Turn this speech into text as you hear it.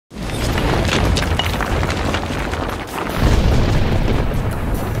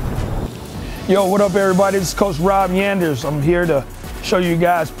Yo, what up everybody? This is Coach Rob Yanders. I'm here to show you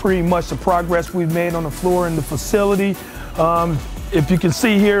guys pretty much the progress we've made on the floor in the facility. If you can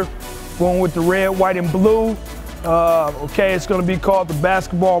see here, going with the red, white, and blue. Okay, it's gonna be called the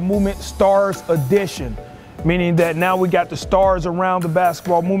Basketball Movement Stars Edition, meaning that now we got the stars around the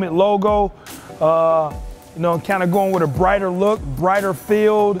Basketball Movement logo. Kind of going with a brighter look, brighter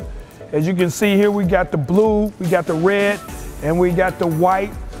field. As you can see here, we got the blue, we got the red, and we got the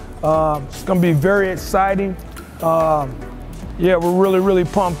white. It's gonna be very exciting. Yeah, we're really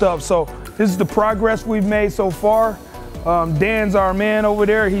pumped up. So this is the progress we've made so far. Dan's our man over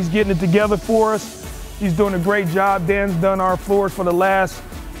there. He's getting it together for us. He's doing a great job. Dan's done our floors for the last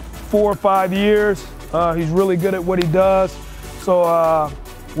 4 or 5 years. He's really good at what he does. So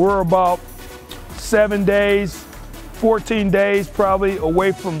we're about 7 days, 14 days probably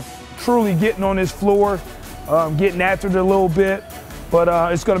away from truly getting on this floor, getting after it a little bit. But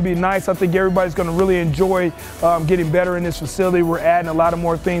it's going to be nice. I think everybody's going to really enjoy getting better in this facility. We're adding a lot of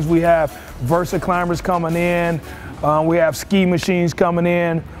more things. We have Versa climbers coming in. We have ski machines coming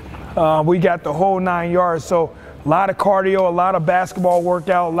in. We got the whole 9 yards. So a lot of cardio, a lot of basketball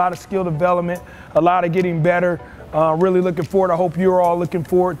workout, a lot of skill development, a lot of getting better. Really looking forward. I hope you're all looking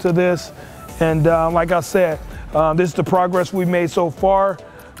forward to this. And like I said, this is the progress we've made so far.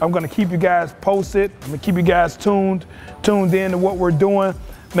 I'm gonna keep you guys posted. I'm gonna keep you guys tuned in to what we're doing.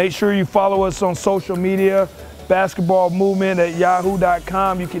 Make sure you follow us on social media,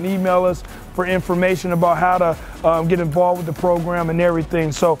 basketballmovement@yahoo.com. You can email us for information about how to get involved with the program and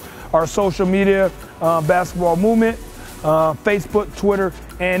everything. So our social media, Basketball Movement, Facebook, Twitter,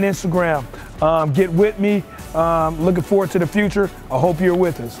 and Instagram. Get with me. Looking forward to the future. I hope you're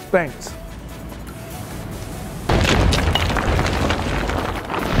with us. Thanks.